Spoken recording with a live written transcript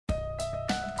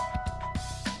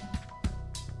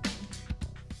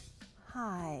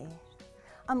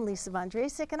I'm Lisa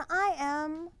Vondrasek, and I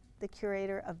am the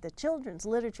curator of the Children's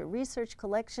Literature Research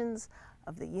Collections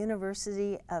of the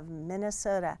University of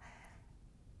Minnesota.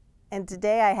 And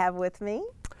today I have with me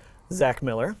Zach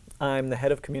Miller. I'm the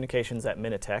head of communications at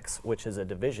Minitex, which is a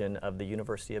division of the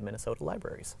University of Minnesota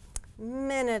Libraries.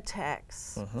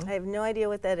 Minitex. I have no idea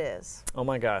what that is. Oh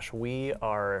my gosh, we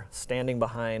are standing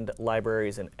behind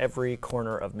libraries in every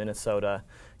corner of Minnesota,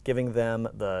 giving them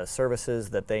the services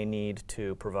that they need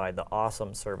to provide the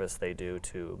awesome service they do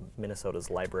to Minnesota's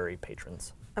library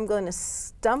patrons. I'm going to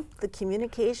stump the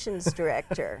communications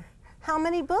director. How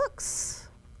many books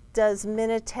does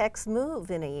Minitex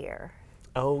move in a year?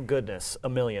 Oh goodness,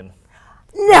 1 million.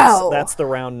 No! That's the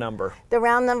round number. The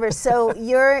round number. So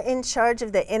you're in charge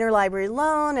of the interlibrary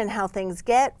loan and how things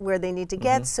get where they need to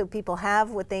get so people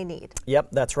have what they need. Yep,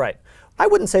 that's right. I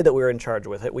wouldn't say that we're in charge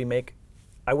with it.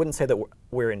 I wouldn't say that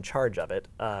we're in charge of it.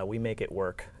 We make it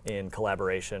work in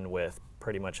collaboration with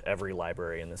pretty much every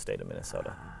library in the state of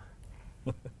Minnesota.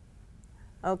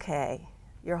 Okay,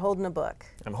 you're holding a book.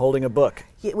 I'm holding a book.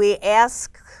 We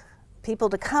ask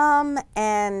people to come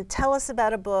and tell us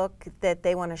about a book that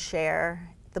they want to share.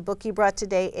 The book you brought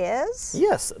today is?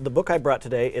 Yes, the book I brought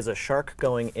today is A Shark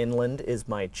Going Inland is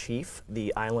My Chief,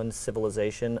 the Island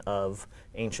Civilization of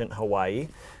Ancient Hawaii.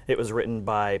 It was written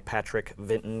by Patrick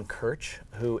Vinton Kirch,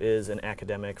 who is an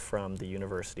academic from the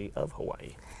University of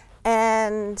Hawaii.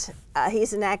 And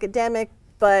he's an academic,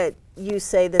 but you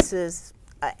say this is,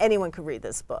 anyone could read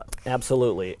this book.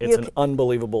 Absolutely. It's an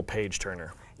unbelievable page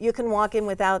turner. You can walk in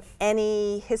without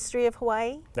any history of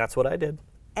Hawaii. That's what I did.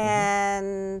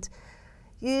 And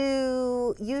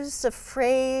you used a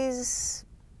phrase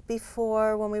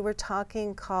before when we were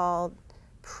talking called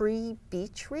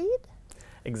pre-beach read?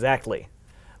 Exactly.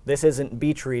 This isn't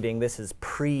beach reading, this is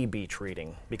pre-beach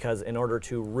reading, because in order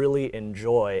to really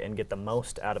enjoy and get the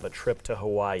most out of a trip to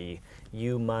Hawaii,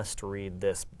 you must read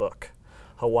this book.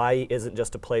 Hawaii isn't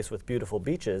just a place with beautiful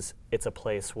beaches, it's a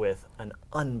place with an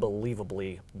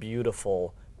unbelievably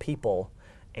beautiful people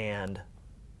and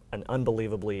an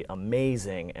unbelievably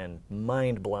amazing and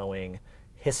mind-blowing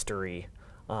history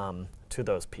to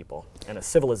those people and a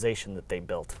civilization that they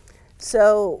built.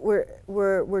 So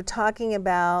we're talking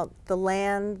about the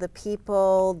land, the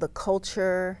people, the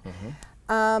culture.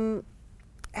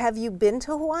 Have you been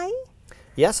to Hawaii?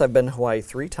 Yes, I've been to Hawaii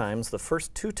 3 times. The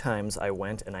first 2 times I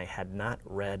went and I had not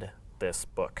read this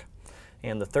book.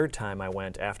 And the 3rd time I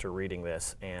went after reading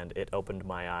this, and it opened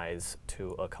my eyes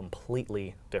to a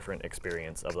completely different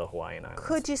experience of the Hawaiian Islands.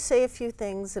 Could you say a few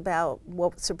things about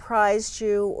what surprised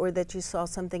you or that you saw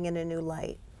something in a new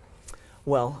light?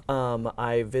 Well,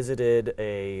 I visited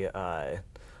a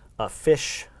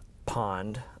fish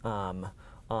pond on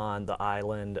the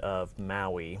island of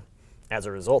Maui as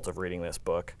a result of reading this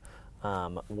book.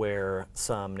 Where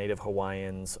some Native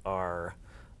Hawaiians are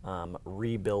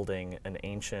rebuilding an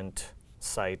ancient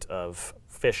site of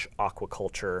fish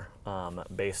aquaculture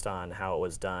based on how it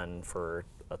was done for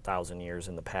 1,000 years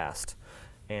in the past.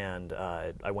 And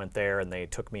I went there and they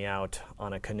took me out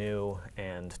on a canoe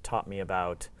and taught me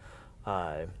about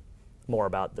more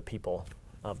about the people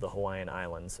of the Hawaiian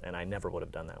Islands, and I never would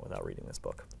have done that without reading this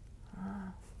book.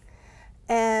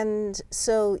 And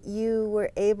so you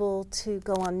were able to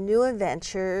go on new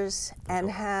adventures and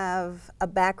have a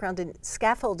background in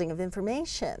scaffolding of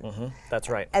information. That's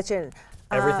right.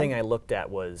 Everything I looked at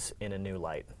was in a new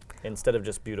light. Instead of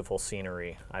just beautiful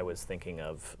scenery, I was thinking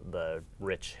of the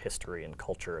rich history and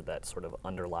culture that sort of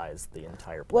underlies the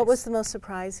entire place. What was the most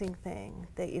surprising thing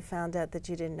that you found out that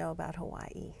you didn't know about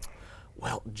Hawaii?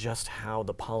 Well, just how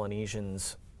the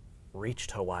Polynesians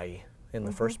reached Hawaii in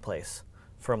the first place.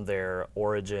 From their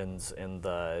origins in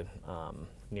the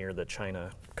near the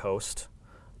China coast,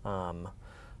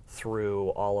 through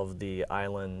all of the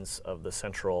islands of the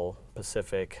Central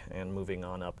Pacific and moving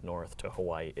on up north to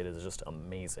Hawaii. It is just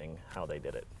amazing how they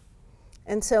did it.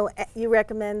 And so you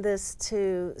recommend this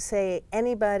to, say,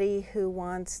 anybody who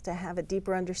wants to have a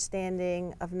deeper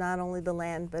understanding of not only the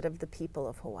land but of the people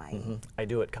of Hawaii? I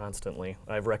do it constantly.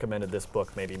 I've recommended this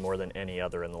book maybe more than any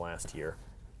other in the last year.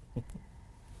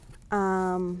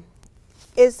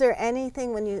 Is there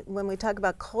anything, when we talk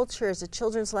about culture as a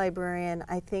children's librarian,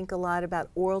 I think a lot about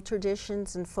oral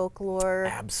traditions and folklore?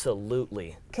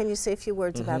 Absolutely. Can you say a few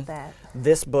words about that?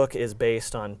 This book is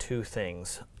based on 2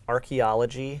 things,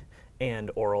 archaeology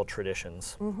and oral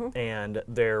traditions. And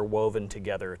they're woven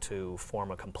together to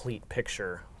form a complete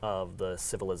picture of the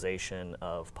civilization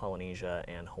of Polynesia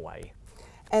and Hawaii.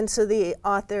 And so the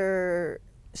author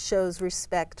shows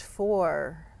respect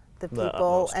for the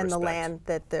people and the land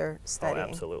that they're studying. Oh,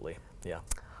 absolutely, yeah.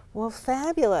 Well,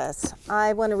 fabulous.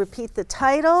 I want to repeat the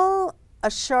title, A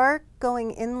Shark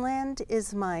Going Inland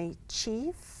is my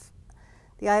chief,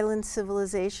 The Island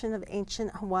Civilization of Ancient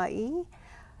Hawaii,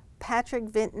 Patrick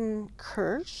Vinton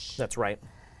Kirsch. That's right.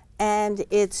 And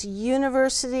it's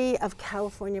University of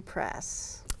California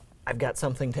Press. I've got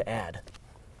something to add.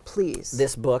 Please.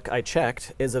 This book, I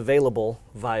checked, is available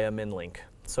via MinLink.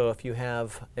 So if you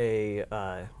have a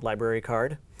library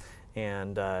card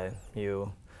and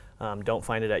you don't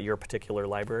find it at your particular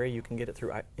library, you can get it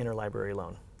through interlibrary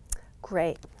loan.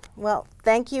 Great. Well,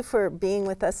 thank you for being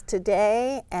with us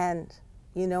today, and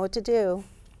you know what to do.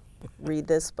 Read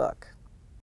this book.